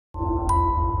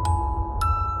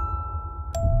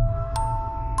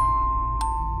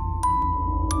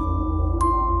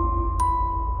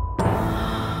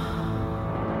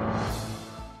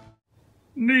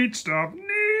Neat stuff,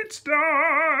 neat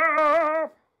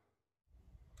stuff.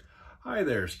 Hi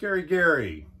there, Scary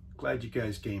Gary. Glad you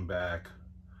guys came back.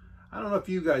 I don't know if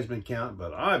you guys been counting,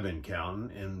 but I've been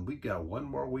counting, and we got one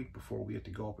more week before we have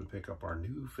to go up and pick up our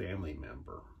new family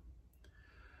member.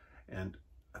 And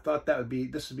I thought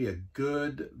this would be a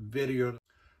good video,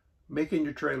 making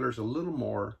your trailers a little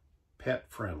more pet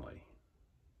friendly.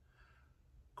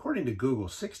 According to Google,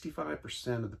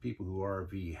 65% of the people who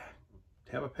RV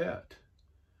have a pet.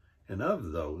 And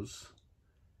of those,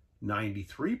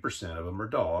 93% of them are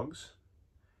dogs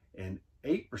and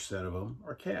 8% of them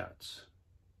are cats.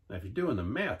 Now, if you're doing the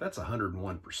math, that's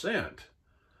 101%.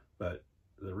 But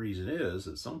the reason is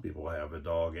that some people have a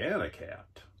dog and a cat.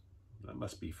 That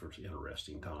must be for an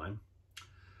interesting time.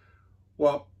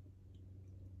 Well,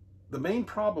 the main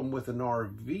problem with an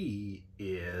RV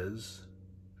is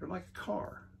they're like a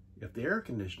car. If the air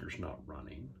conditioner's not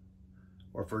running,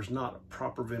 or if there's not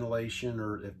proper ventilation,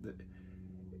 or if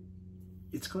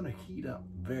it's going to heat up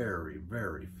very,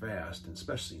 very fast, and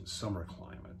especially in summer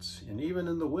climates. And even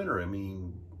in the winter, I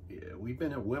mean, we've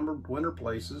been at winter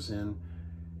places, and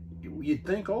you'd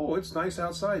think, oh, it's nice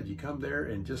outside. You come there,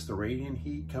 and just the radiant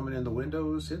heat coming in the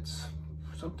windows, it's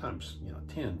sometimes,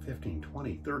 10, 15,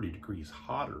 20, 30 degrees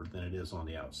hotter than it is on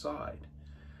the outside.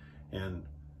 And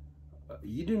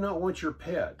you do not want your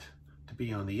pet to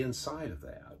be on the inside of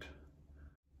that.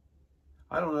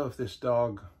 I don't know if this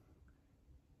dog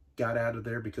got out of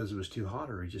there because it was too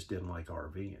hot, or he just didn't like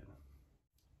RVing.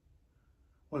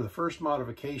 One of the first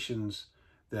modifications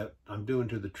that I'm doing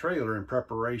to the trailer in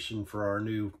preparation for our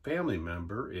new family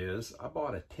member is I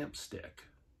bought a Temp Stick.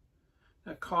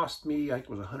 That cost me, I think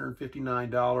it was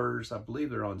 $159. I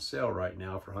believe they're on sale right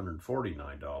now for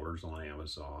 $149 on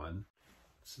Amazon.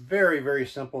 It's very, very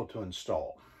simple to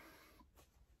install.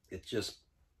 It just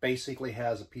basically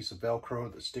has a piece of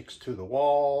Velcro that sticks to the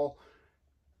wall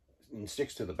and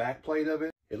sticks to the back plate of it.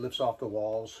 It lifts off the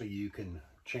wall so you can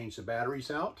change the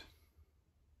batteries out.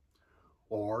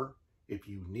 Or if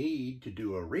you need to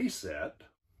do a reset,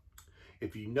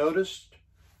 if you noticed,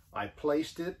 I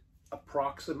placed it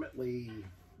approximately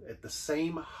at the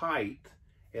same height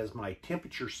as my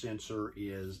temperature sensor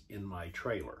is in my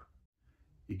trailer.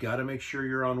 You got to make sure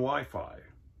you're on Wi-Fi.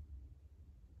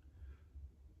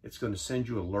 It's going to send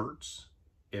you alerts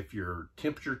if your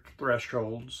temperature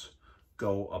thresholds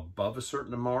go above a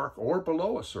certain mark or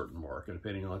below a certain mark,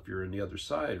 depending on if you're in the other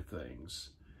side of things.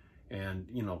 And,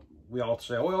 we all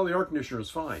say, oh, well, the air conditioner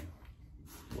is fine.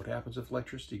 What happens if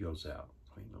electricity goes out?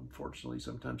 I mean, unfortunately,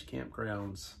 sometimes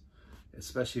campgrounds,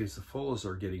 especially as full as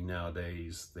they're getting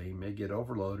nowadays, they may get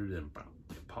overloaded and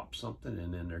pop something,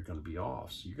 and then they're going to be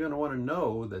off. So you're going to want to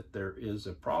know that there is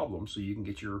a problem so you can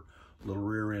get your little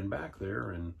rear end back there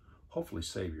and hopefully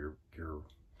save your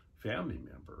family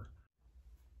member.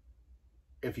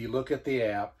 If you look at the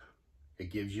app,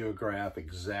 it gives you a graph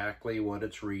exactly what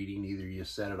it's reading. Either you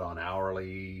set it on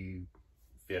hourly,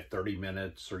 30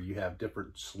 minutes, or you have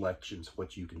different selections,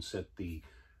 what you can set the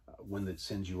when it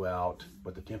sends you out,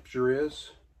 what the temperature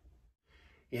is.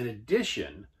 In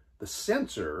addition, the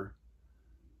sensor,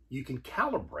 you can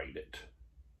calibrate it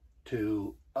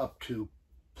to up to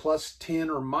plus 10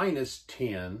 or minus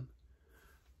 10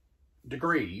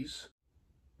 degrees.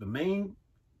 The main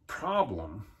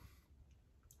problem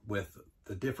with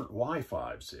the different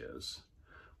Wi-Fis is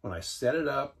when I set it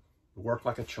up, it worked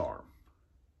like a charm.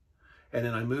 And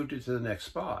then I moved it to the next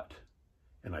spot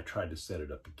and I tried to set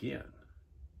it up again.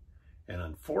 And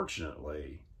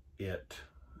unfortunately, it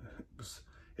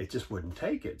just wouldn't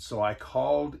take it. So I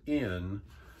called in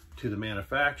to the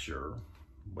manufacturer,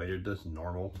 waited this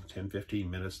normal 10, 15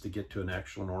 minutes to get to an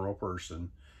actual normal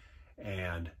person.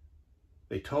 And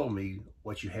they told me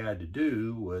what you had to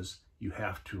do was you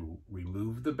have to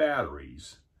remove the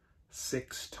batteries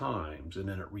 6 times, and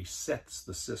then it resets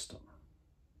the system.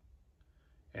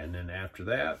 And then after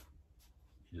that,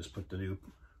 you just put the new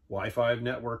Wi-Fi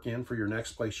network in for your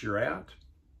next place you're at,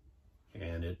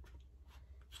 and it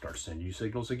starts sending you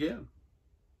signals again.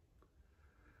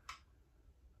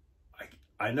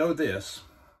 I know this,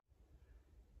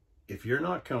 if you're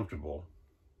not comfortable,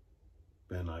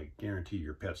 then I guarantee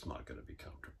your pet's not going to be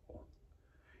comfortable.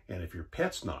 And if your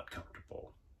pet's not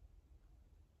comfortable,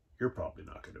 you're probably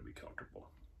not going to be comfortable.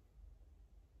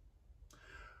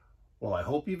 Well, I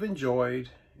hope you've enjoyed,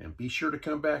 and be sure to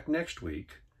come back next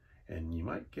week, and you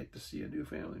might get to see a new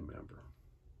family member.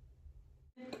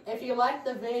 If you like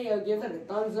the video, give it a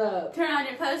thumbs up. Turn on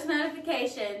your post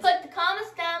notifications. Put the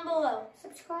comments down below.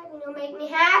 Subscribe and it'll make me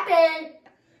happy.